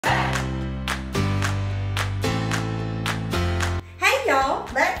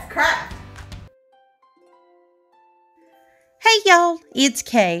craft. Hey y'all, it's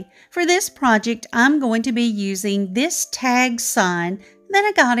Kay. For this project, I'm going to be using this tag sign that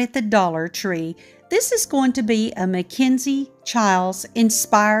I got at the Dollar Tree. This is going to be a MacKenzie Childs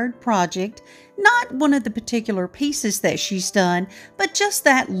inspired project, not one of the particular pieces that she's done, but just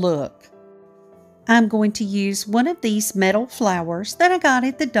that look. I'm going to use one of these metal flowers that I got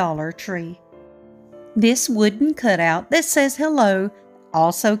at the Dollar Tree. This wooden cutout that says hello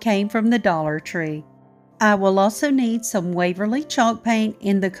also came from the Dollar Tree. I will also need some Waverly chalk paint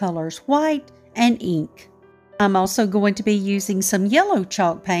in the colors white and ink. I'm also going to be using some yellow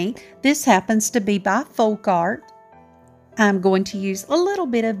chalk paint. This happens to be by Folk Art. I'm going to use a little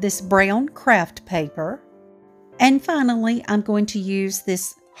bit of this brown craft paper. And finally, I'm going to use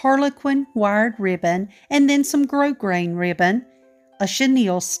this Harlequin wired ribbon and then some grosgrain ribbon, a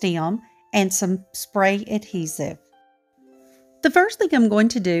chenille stem, and some spray adhesive. The first thing I'm going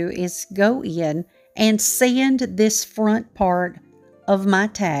to do is go in and sand this front part of my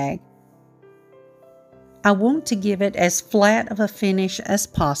tag. I want to give it as flat of a finish as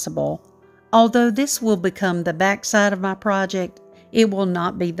possible. Although this will become the back side of my project, it will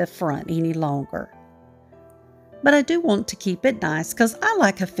not be the front any longer. But I do want to keep it nice because I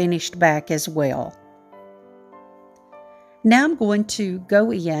like a finished back as well. Now I'm going to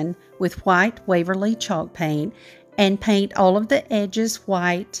go in with white Waverly chalk paint and paint all of the edges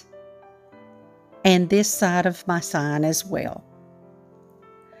white and this side of my sign as well.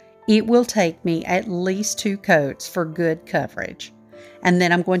 It will take me at least 2 coats for good coverage. And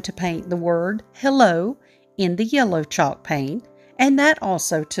then I'm going to paint the word hello in the yellow chalk paint, and that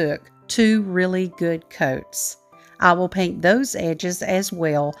also took 2 really good coats. I will paint those edges as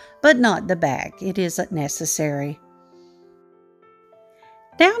well, but not the back. It isn't necessary.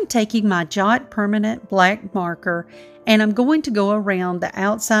 Now I'm taking my Jot permanent black marker and I'm going to go around the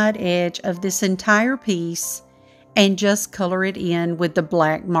outside edge of this entire piece and just color it in with the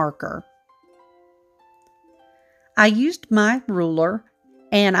black marker. I used my ruler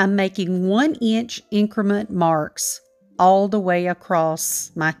and I'm making 1-inch increment marks all the way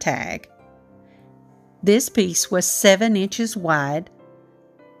across my tag. This piece was 7 inches wide,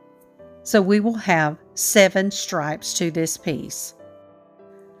 so we will have 7 stripes to this piece.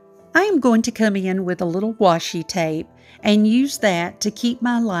 I am going to come in with a little washi tape and use that to keep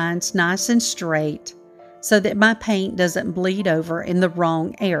my lines nice and straight so that my paint doesn't bleed over in the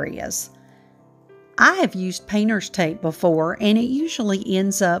wrong areas. I have used painter's tape before and it usually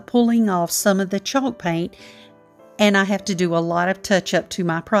ends up pulling off some of the chalk paint and I have to do a lot of touch up to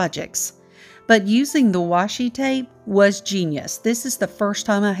my projects. But using the washi tape was genius. This is the first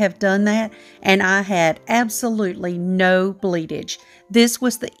time I have done that and I had absolutely no bleedage. This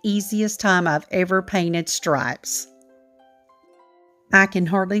was the easiest time I've ever painted stripes. I can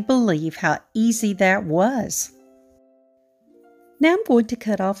hardly believe how easy that was. Now I'm going to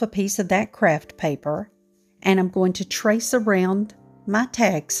cut off a piece of that craft paper and I'm going to trace around my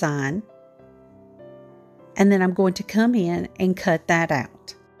tag sign and then I'm going to come in and cut that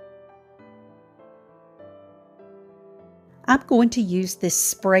out. I'm going to use this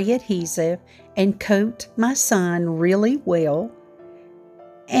spray adhesive and coat my sign really well.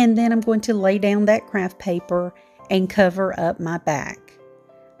 And then I'm going to lay down that craft paper and cover up my back.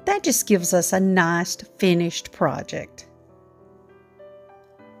 That just gives us a nice finished project.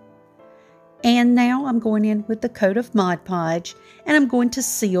 And now I'm going in with the coat of Mod Podge and I'm going to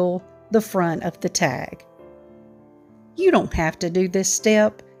seal the front of the tag. You don't have to do this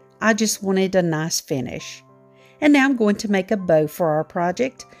step. I just wanted a nice finish. And now I'm going to make a bow for our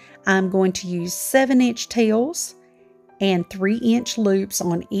project. I'm going to use 7-inch tails and 3-inch loops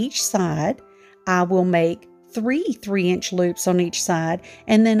on each side. I will make 3 3-inch loops on each side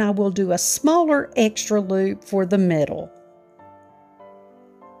and then I will do a smaller extra loop for the middle.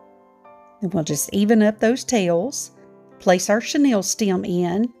 And we'll just even up those tails, place our chenille stem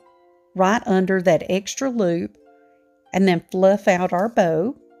in right under that extra loop and then fluff out our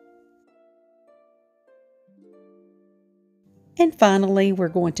bow. And finally, we're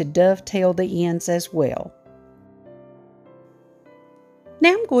going to dovetail the ends as well.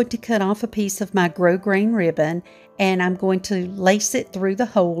 Now I'm going to cut off a piece of my grosgrain ribbon and I'm going to lace it through the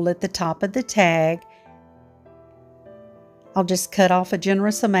hole at the top of the tag. I'll just cut off a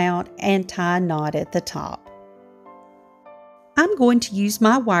generous amount and tie a knot at the top. I'm going to use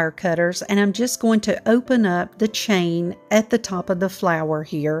my wire cutters and I'm just going to open up the chain at the top of the flower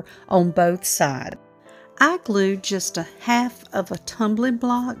here on both sides. I glued just a half of a tumbling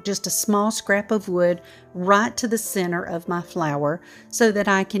block, just a small scrap of wood, right to the center of my flower so that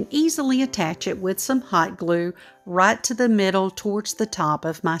I can easily attach it with some hot glue right to the middle towards the top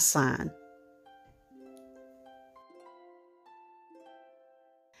of my sign.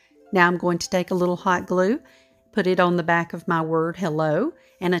 Now I'm going to take a little hot glue, put it on the back of my word hello,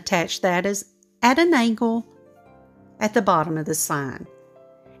 and attach that at an angle at the bottom of the sign.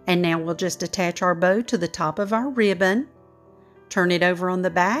 And now we'll just attach our bow to the top of our ribbon, turn it over on the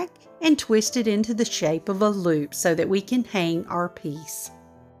back, and twist it into the shape of a loop so that we can hang our piece.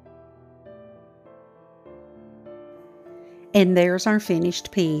 And there's our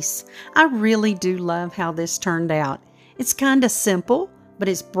finished piece. I really do love how this turned out. It's kind of simple, but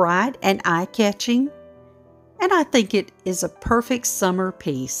it's bright and eye-catching, and I think it is a perfect summer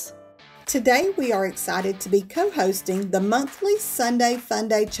piece. Today we are excited to be co-hosting the monthly Sunday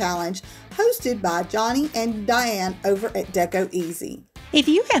Funday challenge hosted by Janny and Dyanne over at Deco Easy. If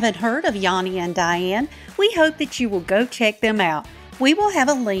you haven't heard of Janny and Dyanne, we hope that you will go check them out. We will have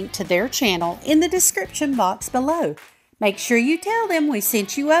a link to their channel in the description box below. Make sure you tell them we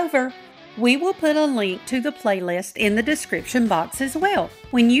sent you over. We will put a link to the playlist in the description box as well.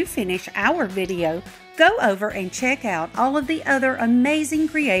 When you finish our video, go over and check out all of the other amazing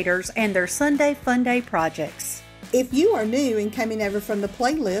creators and their Sunday Funday projects. If you are new and coming over from the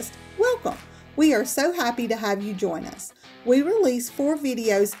playlist, welcome. We are so happy to have you join us. We release 4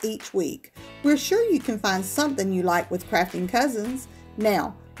 videos each week. We're sure you can find something you like with crafting cousins.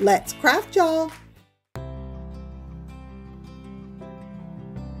 Now, let's craft, y'all.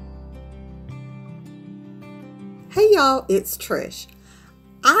 Hey y'all, it's Trish.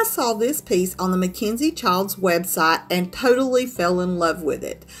 I saw this piece on the MacKenzie Childs website and totally fell in love with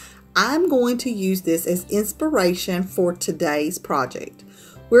it. I'm going to use this as inspiration for today's project.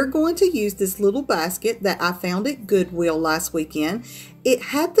 We're going to use this little basket that I found at Goodwill last weekend. It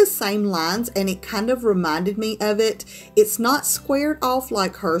had the same lines and it kind of reminded me of it. It's not squared off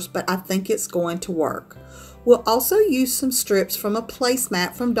like hers, but I think it's going to work. We'll also use some strips from a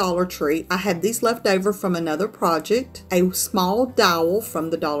placemat from Dollar Tree. I had these left over from another project, a small dowel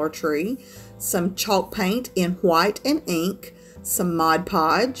from the Dollar Tree, some chalk paint in white and ink, some Mod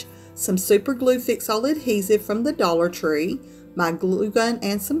Podge, some super glue fix-all adhesive from the Dollar Tree, my glue gun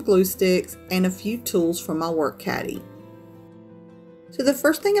and some glue sticks, and a few tools from my work caddy. So the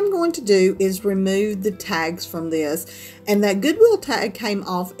first thing I'm going to do is remove the tags from this, and that Goodwill tag came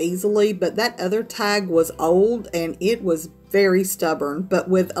off easily, but that other tag was old and it was very stubborn, but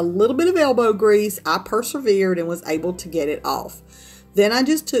with a little bit of elbow grease I persevered and was able to get it off. Then I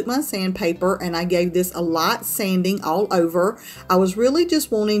just took my sandpaper and I gave this a light sanding all over. I was really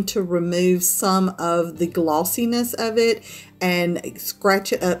just wanting to remove some of the glossiness of it and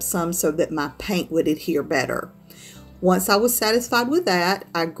scratch it up some so that my paint would adhere better. Once I was satisfied with that,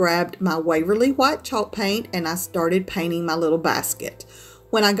 I grabbed my Waverly white chalk paint and I started painting my little basket.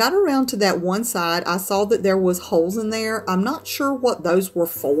 When I got around to that one side, I saw that there was holes in there. I'm not sure what those were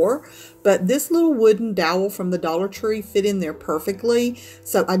for, but this little wooden dowel from the Dollar Tree fit in there perfectly.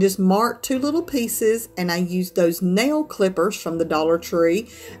 So I just marked 2 little pieces and I used those nail clippers from the Dollar Tree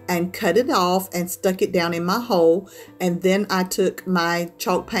and cut it off and stuck it down in my hole. And then I took my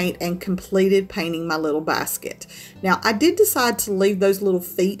chalk paint and completed painting my little basket. Now I did decide to leave those little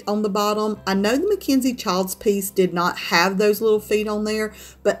feet on the bottom. I know the MacKenzie Childs piece did not have those little feet on there,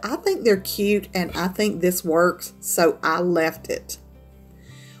 but I think they're cute and I think this works, so I left it.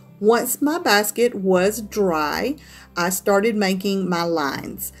 Once my basket was dry, I started making my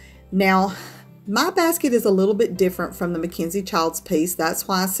lines. Now, my basket is a little bit different from the MacKenzie Childs piece. That's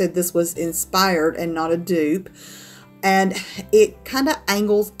why I said this was inspired and not a dupe. And it kind of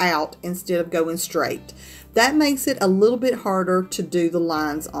angles out instead of going straight. That makes it a little bit harder to do the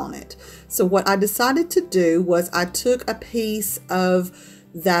lines on it. So what I decided to do was I took a piece of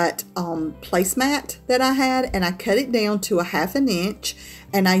that placemat that I had and I cut it down to a 1/2 inch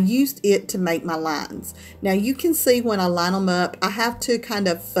and I used it to make my lines. Now you can see when I line them up, I have to kind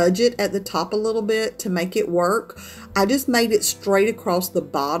of fudge it at the top a little bit to make it work. I just made it straight across the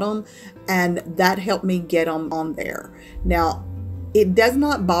bottom and that helped me get them on there. Now, it does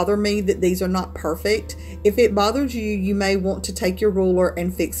not bother me that these are not perfect. If it bothers you, you may want to take your ruler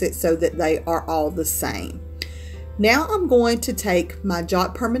and fix it so that they are all the same. Now I'm going to take my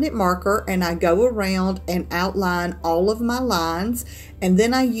Jot Permanent marker and I go around and outline all of my lines, and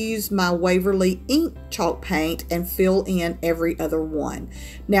then I use my Waverly ink chalk paint and fill in every other one.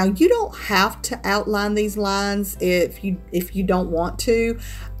 Now you don't have to outline these lines if you don't want to.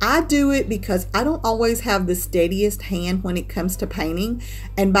 I do it because I don't always have the steadiest hand when it comes to painting,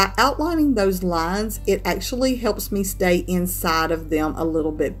 and by outlining those lines it actually helps me stay inside of them a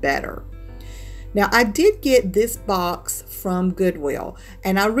little bit better. Now I did get this box from Goodwill,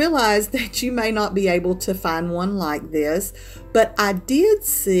 and I realized that you may not be able to find one like this, but I did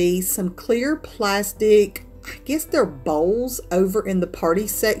see some clear plastic, I guess they're bowls, over in the party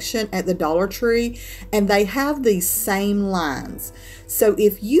section at the Dollar Tree, and they have these same lines. So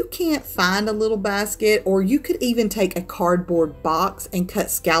if you can't find a little basket, or you could even take a cardboard box and cut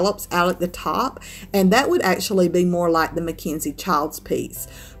scallops out at the top, and that would actually be more like the MacKenzie Childs piece.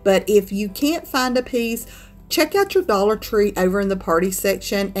 But if you can't find a piece, check out your Dollar Tree over in the party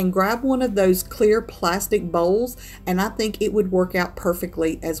section and grab one of those clear plastic bowls, and I think it would work out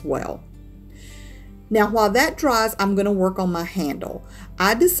perfectly as well. Now while that dries, I'm going to work on my handle.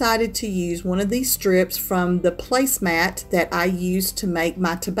 I decided to use one of these strips from the placemat that I used to make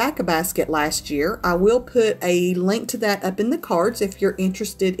my tobacco basket last year. I will put a link to that up in the cards if you're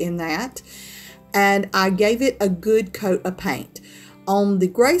interested in that. And I gave it a good coat of paint. On the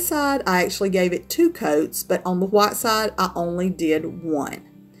gray side, I actually gave it 2 coats, but on the white side, I only did 1.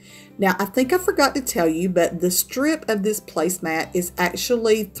 Now, I think I forgot to tell you, but the strip of this placemat is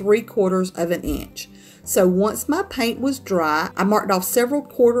actually 3/4 of an inch. So once my paint was dry, I marked off several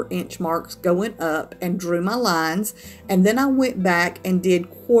 1/4 inch marks going up and drew my lines, and then I went back and did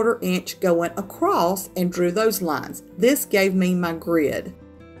 1/4 inch going across and drew those lines. This gave me my grid.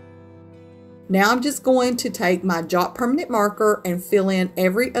 Now I'm just going to take my Jot Permanent marker and fill in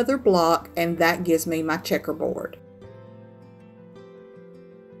every other block, and that gives me my checkerboard.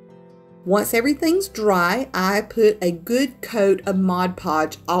 Once everything's dry, I put a good coat of Mod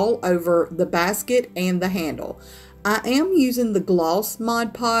Podge all over the basket and the handle. I am using the gloss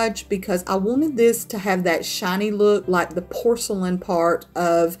Mod Podge because I wanted this to have that shiny look like the porcelain part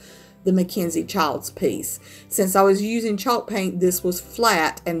of the MacKenzie Childs piece. Since I was using chalk paint, this was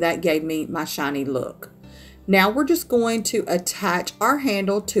flat, and that gave me my shiny look. Now we're just going to attach our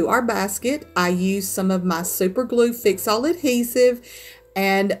handle to our basket. I used some of my super glue Fix-All adhesive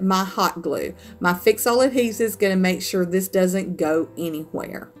and my hot glue. My Fix-All adhesive is going to make sure this doesn't go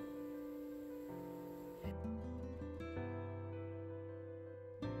anywhere.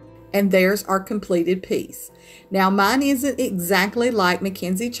 And there's our completed piece. Now mine isn't exactly like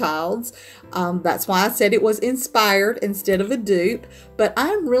MacKenzie Childs. That's why I said it was inspired instead of a dupe, but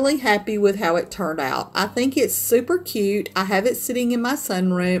I'm really happy with how it turned out. I think it's super cute. I have it sitting in my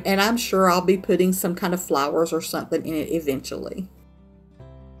sunroom, and I'm sure I'll be putting some kind of flowers or something in it eventually.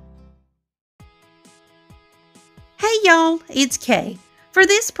 Hey y'all, it's Kay. For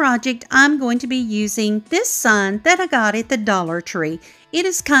this project, I'm going to be using this sign that I got at the Dollar Tree. It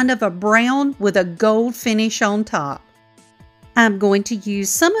is kind of a brown with a gold finish on top. I'm going to use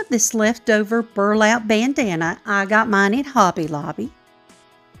some of this leftover burlap bandana. I got mine at Hobby Lobby.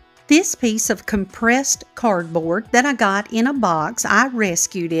 This piece of compressed cardboard that I got in a box, I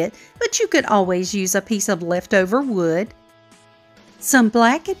rescued it, but you could always use a piece of leftover wood. Some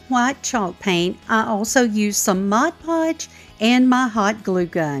black and white chalk paint. I also used some Mod Podge and my hot glue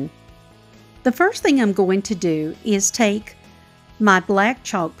gun. The first thing I'm going to do is take my black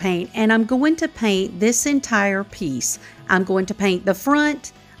chalk paint and I'm going to paint this entire piece. I'm going to paint the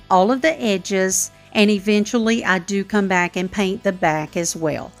front, all of the edges, and eventually I do come back and paint the back as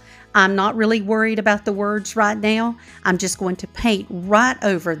well. I'm not really worried about the words right now. I'm just going to paint right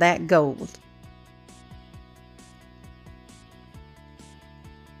over that gold.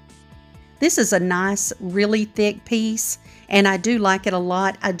 This is a nice, really thick piece, and I do like it a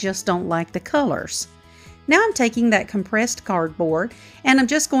lot. I just don't like the colors. Now I'm taking that compressed cardboard, and I'm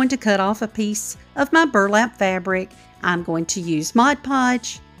just going to cut off a piece of my burlap fabric. I'm going to use Mod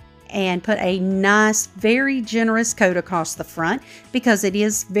Podge and put a nice, very generous coat across the front because it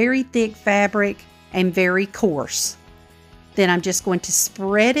is very thick fabric and very coarse. Then I'm just going to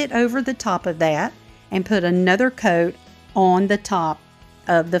spread it over the top of that and put another coat on the top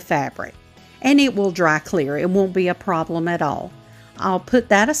of the fabric. And it will dry clear. It won't be a problem at all. I'll put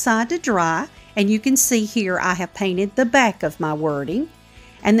that aside to dry, and you can see here I have painted the back of my wording.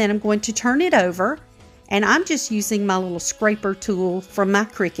 And then I'm going to turn it over, and I'm just using my little scraper tool from my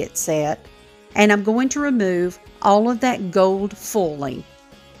Cricut set, and I'm going to remove all of that gold fooling.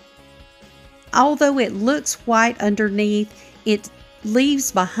 Although it looks white underneath, it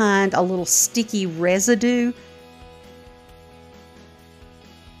leaves behind a little sticky residue.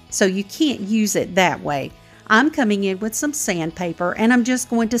 so you can't use it that way. I'm coming in with some sandpaper and I'm just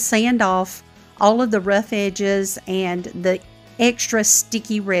going to sand off all of the rough edges and the extra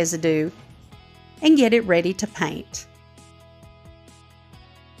sticky residue and get it ready to paint.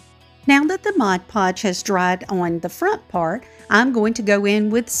 Now that the Mod Podge has dried on the front part, I'm going to go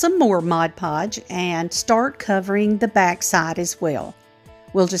in with some more Mod Podge and start covering the back side as well.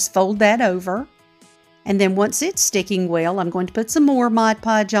 We'll just fold that over, and then once it's sticking well, I'm going to put some more Mod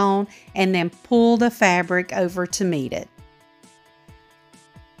Podge on and then pull the fabric over to meet it.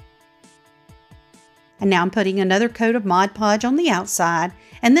 And now I'm putting another coat of Mod Podge on the outside,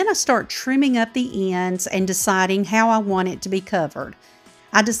 and then I start trimming up the ends and deciding how I want it to be covered.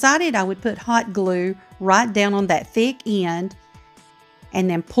 I decided I would put hot glue right down on that thick end and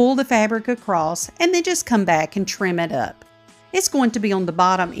then pull the fabric across and then just come back and trim it up. It's going to be on the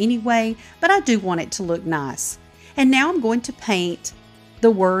bottom anyway, but I do want it to look nice. And now I'm going to paint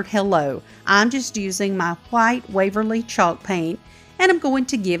the word hello. I'm just using my white Waverly chalk paint and I'm going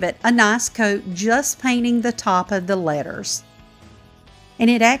to give it a nice coat, just painting the top of the letters. And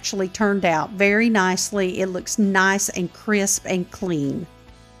it actually turned out very nicely. It looks nice and crisp and clean.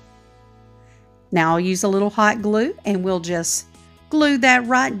 Now I'll use a little hot glue and we'll just glue that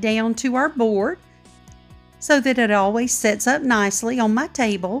right down to our board so that it always sets up nicely on my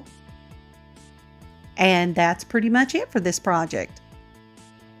table. And that's pretty much it for this project.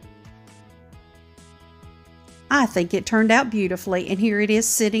 I think it turned out beautifully, and here it is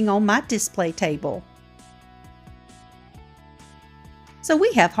sitting on my display table. So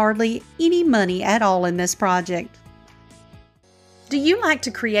we have hardly any money at all in this project. Do you like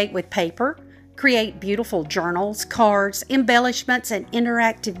to create with paper? Create beautiful journals, cards, embellishments, and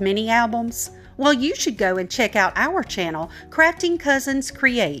interactive mini albums? Well, you should go and check out our channel, Crafting Cousins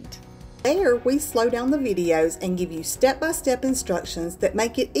Create. There, we slow down the videos and give you step-by-step instructions that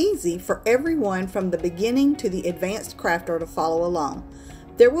make it easy for everyone from the beginning to the advanced crafter to follow along.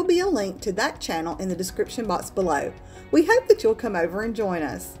 There will be a link to that channel in the description box below. We hope that you'll come over and join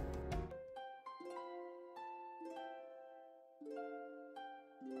us.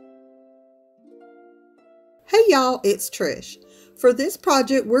 Hey y'all, it's Trish. For this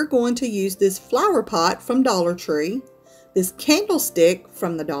project, we're going to use this flower pot from Dollar Tree, this candlestick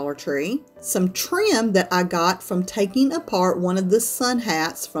from the Dollar Tree, some trim that I got from taking apart one of the sun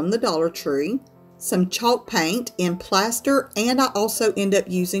hats from the Dollar Tree, some chalk paint in plaster, and I also end up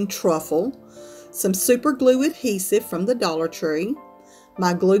using truffle, some super glue adhesive from the Dollar Tree,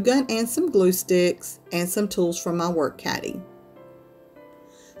 my glue gun and some glue sticks, and some tools from my work caddy.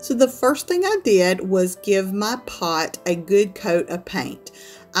 So the first thing I did was give my pot a good coat of paint.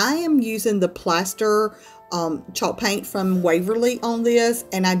 I am using the plaster chalk paint from Waverly on this,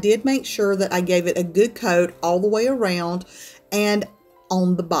 and I did make sure that I gave it a good coat all the way around and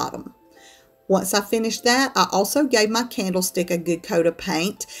on the bottom. Once I finished that, I also gave my candlestick a good coat of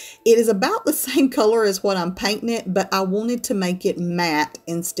paint. It is about the same color as what I'm painting it, but I wanted to make it matte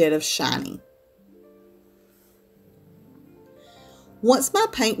instead of shiny. Once my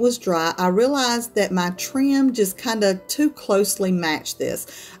paint was dry, I realized that my trim just kind of too closely matched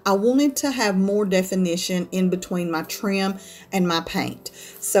this. I wanted to have more definition in between my trim and my paint.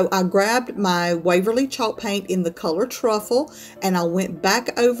 So I grabbed my Waverly chalk paint in the color truffle and I went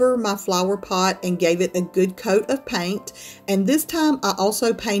back over my flower pot and gave it a good coat of paint. And this time I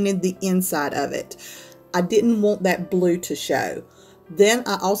also painted the inside of it. I didn't want that blue to show. Then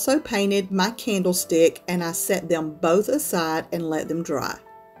I also painted my candlestick and I set them both aside and let them dry.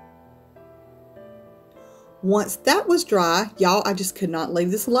 Once that was dry, y'all, I just could not leave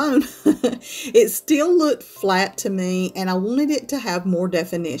this alone. It still looked flat to me and I wanted it to have more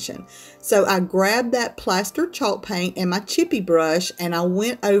definition. So I grabbed that plaster chalk paint and my chippy brush and I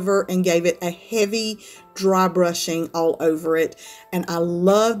went over and gave it a heavy dry brushing all over it. And I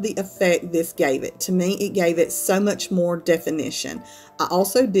love the effect this gave it. To me, it gave it so much more definition. I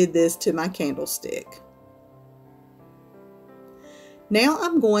also did this to my candlestick. Now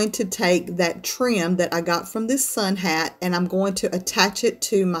I'm going to take that trim that I got from this sun hat and I'm going to attach it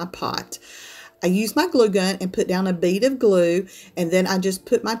to my pot. I used my glue gun and put down a bead of glue, and then I just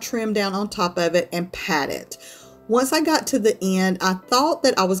put my trim down on top of it and pat it. Once I got to the end, I thought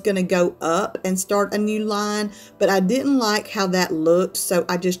that I was going to go up and start a new line, but I didn't like how that looked, so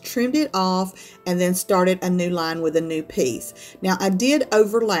I just trimmed it off and then started a new line with a new piece. Now I did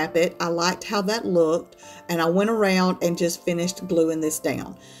overlap it. I liked how that looked, and I went around and just finished gluing this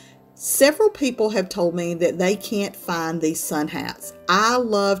down. Several people have told me that they can't find these sun hats. I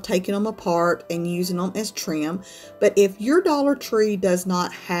love taking them apart and using them as trim, but if your Dollar Tree does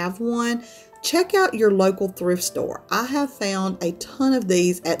not have one, Check out your local thrift store. I have found a ton of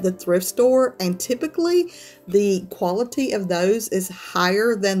these at the thrift store, and typically the quality of those is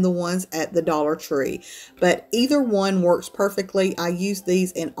higher than the ones at the Dollar Tree. But either one works perfectly. I use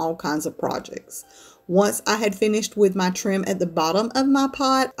these in all kinds of projects. Once I had finished with my trim at the bottom of my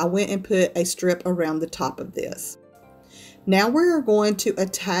pot, I went and put a strip around the top of this. Now we're going to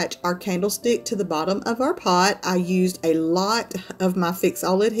attach our candlestick to the bottom of our pot. I used a lot of my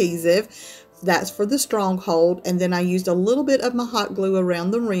Fix-All adhesive. That's for the stronghold, and then I used a little bit of my hot glue around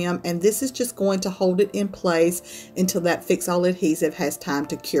the rim, and this is just going to hold it in place until that Fix-All adhesive has time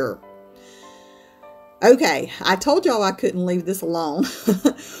to cure. Okay, I told y'all I couldn't leave this alone.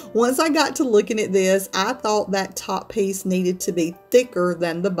 Once I got to looking at this, I thought that top piece needed to be thicker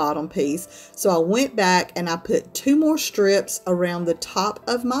than the bottom piece. So I went back and I put 2 more strips around the top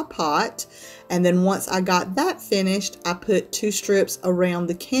of my pot. And then once I got that finished, I put 2 strips around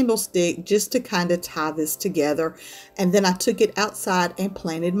the candlestick just to kind of tie this together. And then I took it outside and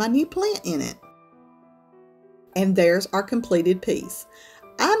planted my new plant in it. And there's our completed piece.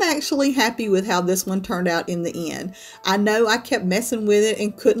 I'm actually happy with how this one turned out in the end. I know I kept messing with it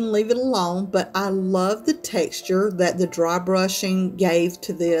and couldn't leave it alone, but I love the texture that the dry brushing gave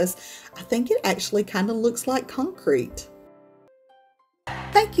to this. I think it actually kind of looks like concrete.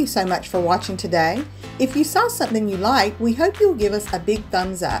 Thank you so much for watching today. If you saw something you like, we hope you'll give us a big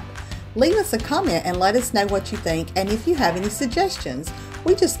thumbs up. Leave us a comment and let us know what you think, and if you have any suggestions.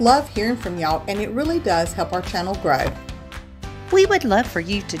 We just love hearing from y'all, and it really does help our channel grow. We would love for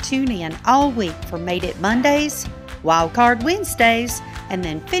you to tune in all week for Made It Mondays, Wildcard Wednesdays, and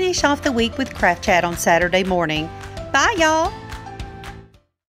then finish off the week with Craft Chat on Saturday morning. Bye, y'all!